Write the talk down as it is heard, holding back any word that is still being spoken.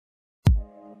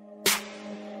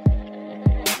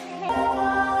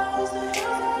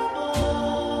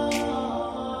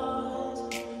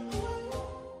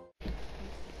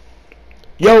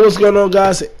What's going on,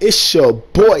 guys? It's your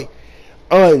boy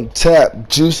Untapped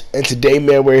Juice, and today,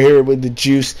 man, we're here with the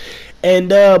juice. And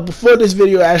before this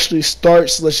video actually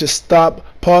starts, let's just stop,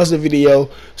 pause the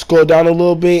video, scroll down a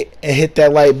little bit, and hit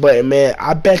that like button, man.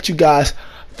 I bet you guys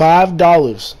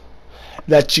 $5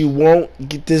 that you won't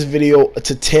get this video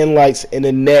to 10 likes in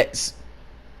the next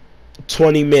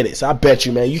 20 minutes. I bet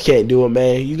you, man. You can't do it,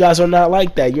 man. You guys are not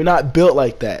like that. You're not built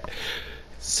like that.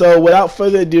 So without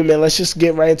further ado, man, let's just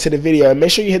get right into the video. And make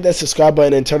sure you hit that subscribe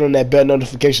button and turn on that bell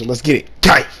notification. Let's get it.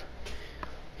 Time.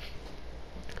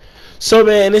 So,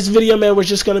 man, in this video, man, we're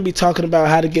just going to be talking about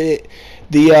how to get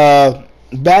the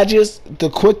badges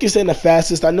the quickest and the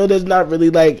fastest. I know there's not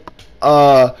really like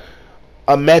a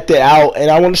method out, and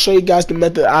I want to show you guys the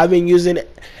method I've been using. And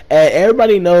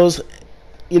everybody knows,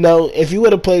 you know, if you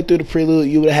would have played through the prelude,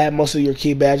 you would have had most of your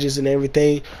key badges and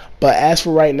everything. But as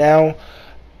for right now,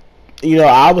 you know,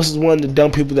 I was one of the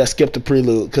dumb people that skipped the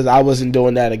prelude because I wasn't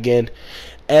doing that again,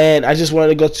 and I just wanted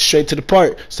to go straight to the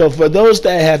part. So for those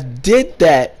that have did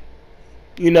that,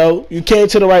 you know, you came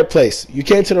to the right place. You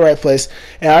came to the right place,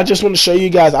 and I just want to show you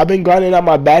guys. I've been grinding out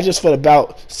my badges for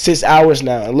about 6 hours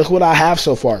now, and look what I have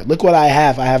so far. Look what I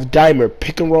have. I have Dimer,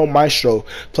 Pick and Roll Maestro,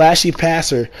 Flashy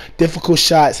Passer, Difficult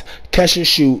Shots, Catch and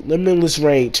Shoot, Limitless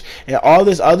Range, and all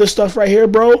this other stuff right here,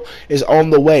 bro, is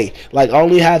on the way. Like, I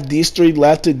only have these 3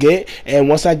 left to get, and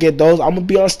once I get those, I'm gonna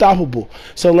be unstoppable.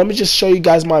 So let me just show you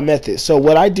guys my method. So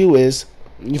what I do is,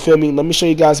 you feel me? Let me show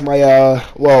you guys my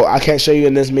well, I can't show you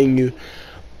in this menu,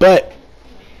 but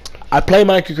I play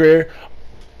my career,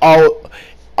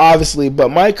 obviously, but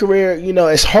my career, you know,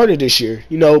 it's harder this year.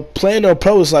 You know, playing on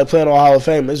pro is like playing on Hall of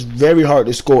Fame. It's very hard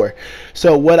to score.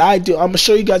 So what I do, I'm going to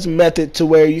show you guys a method to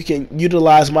where you can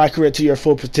utilize my career to your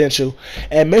full potential.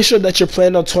 And make sure that you're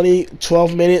playing on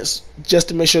 12 minutes just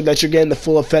to make sure that you're getting the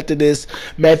full effect of this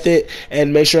method,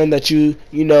 and make sure that you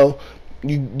know,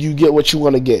 you get what you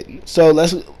want to get. So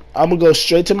I'm going to go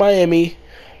straight to Miami.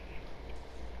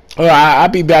 I'll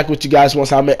be back with you guys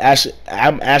once I'm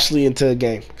actually into the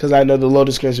game, because I know the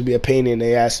loading screens will be a pain in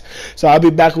the ass. So I'll be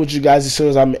back with you guys as soon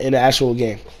as I'm in the actual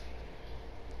game.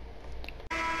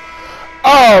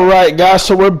 Alright, guys,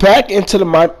 so we're back into the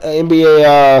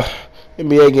NBA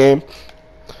game.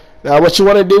 Now what you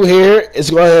want to do here is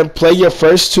go ahead and play your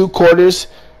first 2 quarters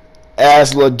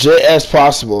as legit as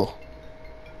possible.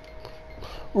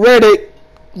 Read it,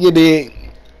 you did.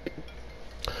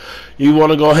 You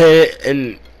want to go ahead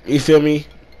and, you feel me,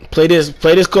 play this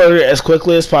quarter as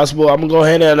quickly as possible. I'm gonna go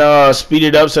ahead and speed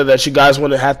it up so that you guys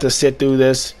wouldn't have to sit through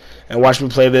this and watch me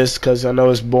play this, because I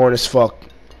know it's boring as fuck.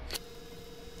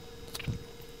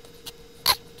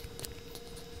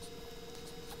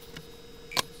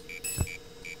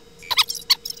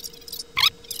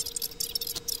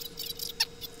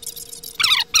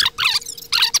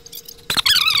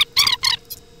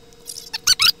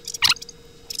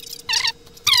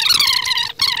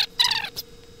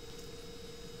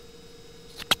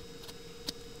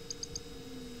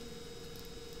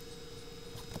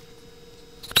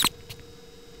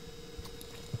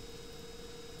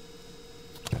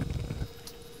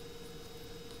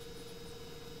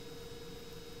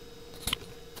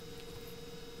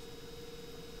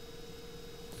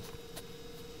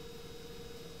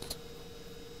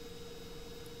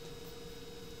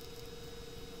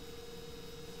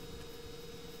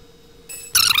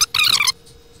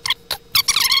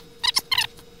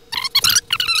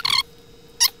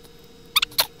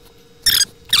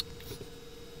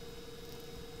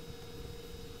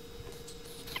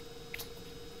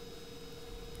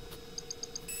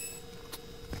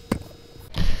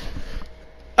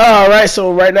 Alright,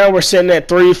 so right now we're sitting at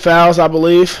 3 fouls, I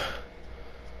believe.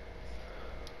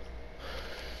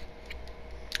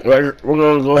 We're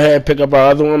going to go ahead and pick up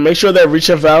our other one. Make sure they're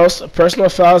reaching fouls. Personal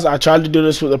fouls, I tried to do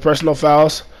this with the personal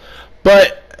fouls,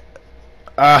 but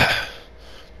that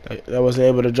wasn't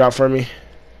able to drop for me.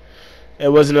 It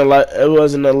wasn't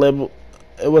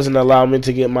allowing me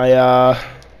to get my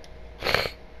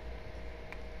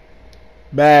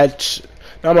badge,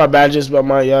 not my badges, but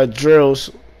my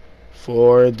drills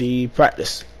for the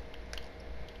practice.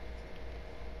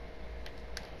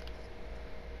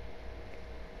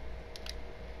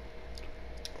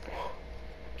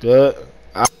 Good.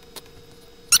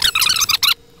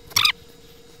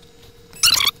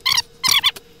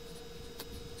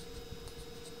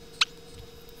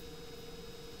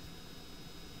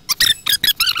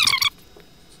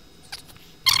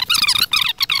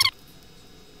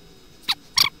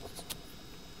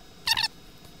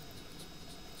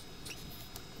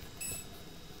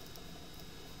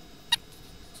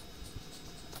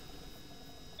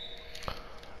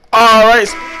 Alright,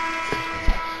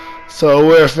 So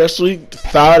we're officially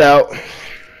fouled out.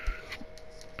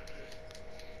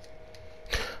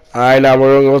 All right, now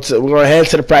we're going to head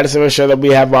to the practice and make sure that we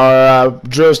have our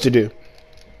drills to do.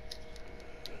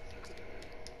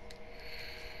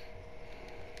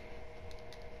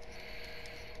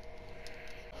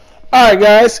 Alright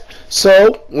guys,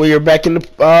 so we are back in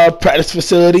the practice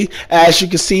facility. As you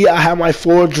can see, I have my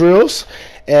 4 drills,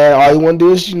 and all you want to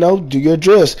do is, do your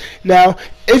drills. Now,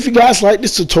 if you guys like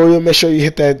this tutorial, make sure you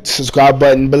hit that subscribe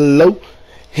button below,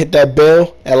 hit that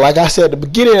bell, and like I said at the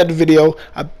beginning of the video,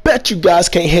 I bet you guys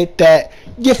can't hit that,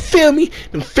 you feel me,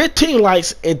 them 15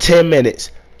 likes in 10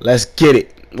 minutes. Let's get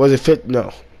it. Was it 50?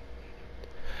 No.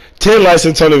 10 likes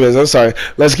in 20 minutes, I'm sorry.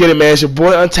 Let's get it, man. It's your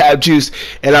boy Untapped Juice,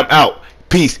 and I'm out.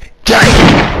 Peace. Shoot,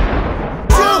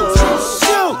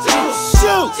 shoot,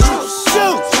 shoot, shoot.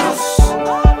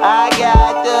 I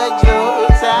got the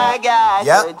juice. I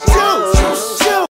got the juice.